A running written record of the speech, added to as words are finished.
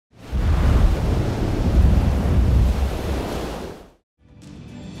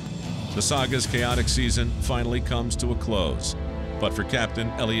The saga's chaotic season finally comes to a close. But for Captain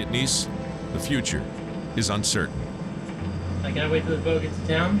Elliot Neese, the future is uncertain. I gotta wait till the boat gets to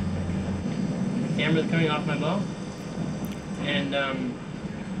town. The camera's coming off my boat. And I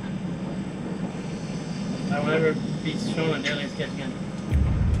will never be shown on Deadliest Catch again.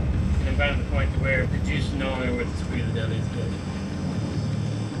 And I'm gotten to the point where the juice is no longer worth the squeeze of Deadliest Catch.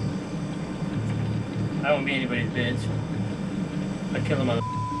 I won't be anybody's bitch. I'd kill a mother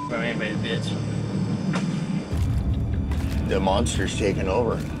if I'm anybody's bitch. The monster's taken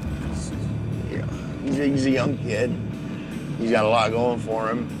over. You know, he's a young kid. He's got a lot going for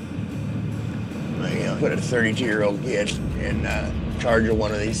him. You know, put a 32-year-old kid in charge of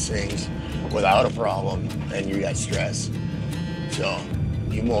one of these things without a problem, and you got stress. So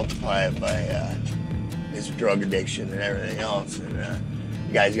you multiply it by his drug addiction and everything else, and the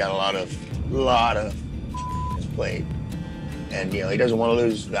guy's got a lot of his plate. And you know, he doesn't want to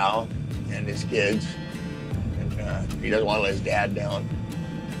lose Val and his kids, and he doesn't want to let his dad down.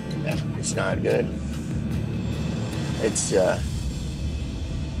 It's not good. It's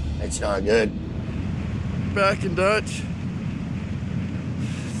not good. Back in Dutch.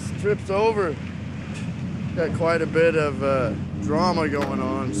 Trip's over. Got quite a bit of drama going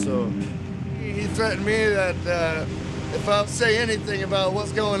on, so he threatened me that if I say anything about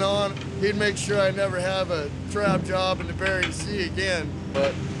what's going on, he'd make sure I never have a trap job in the Bering Sea again.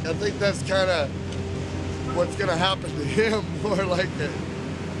 But I think that's kind of what's gonna happen to him, more like it.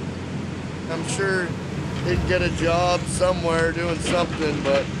 I'm sure he'd get a job somewhere doing something,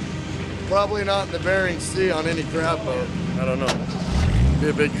 but probably not in the Bering Sea on any crab boat. I don't know. Be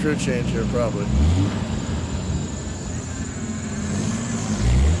a big crew change here, probably.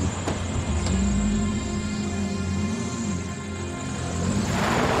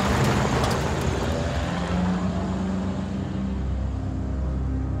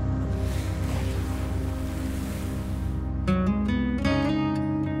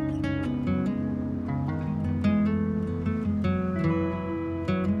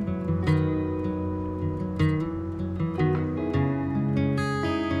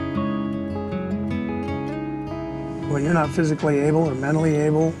 When you're not physically able or mentally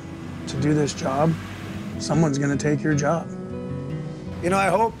able to do this job, someone's gonna take your job. You know, I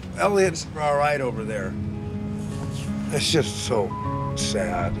hope Elliot's all right over there. It's just so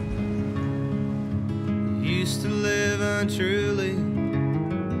sad. You used to live untruly,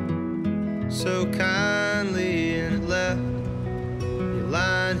 so kindly, and it left you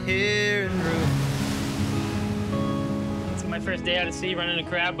lying here in ruin. It's my first day out at sea running a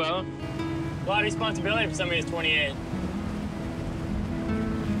crab boat. A lot of responsibility for somebody who's 28.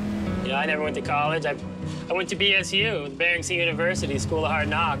 You know, I never went to college. I went to BSU, the Bering Sea University, School of Hard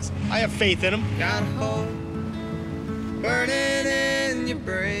Knocks. I have faith in him. Got a hole burning in your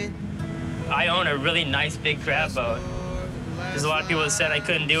brain. I own a really nice big crab boat. There's a lot of people that said I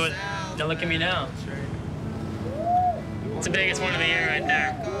couldn't do it. Now look at me now. It's the biggest one of the year right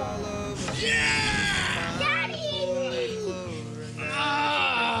there. Yeah!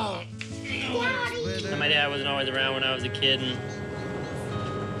 And my dad wasn't always around when I was a kid, and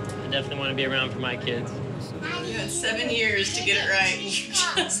I definitely want to be around for my kids. You had 7 years to get it right, and you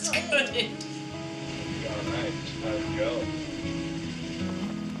just couldn't.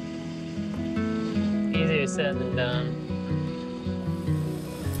 Easier said than done.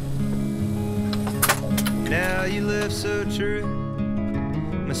 Now you live so true,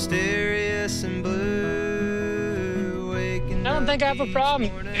 mysterious and blue. Waking I don't think I have a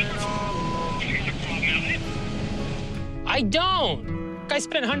problem. I don't. I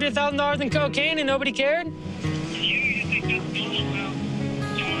spent $100,000 in cocaine and nobody cared. You think that's normal?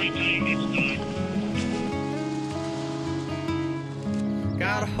 Well, sorry, buddy, it's not.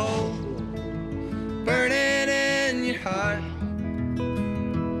 Got a hole burning in your heart,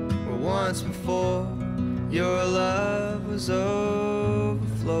 where once before your love was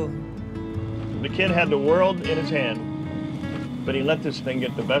overflowing. The kid had the world in his hand, but he let this thing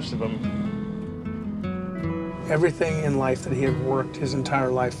get the best of him. Everything in life that he had worked his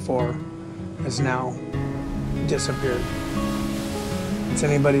entire life for has now disappeared. It's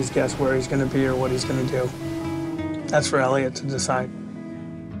anybody's guess where he's gonna be or what he's gonna do. That's for Elliot to decide.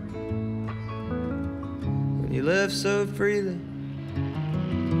 When you live so freely,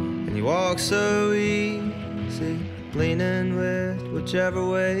 and you walk so easy, leaning with whichever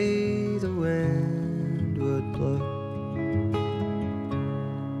way the wind would blow.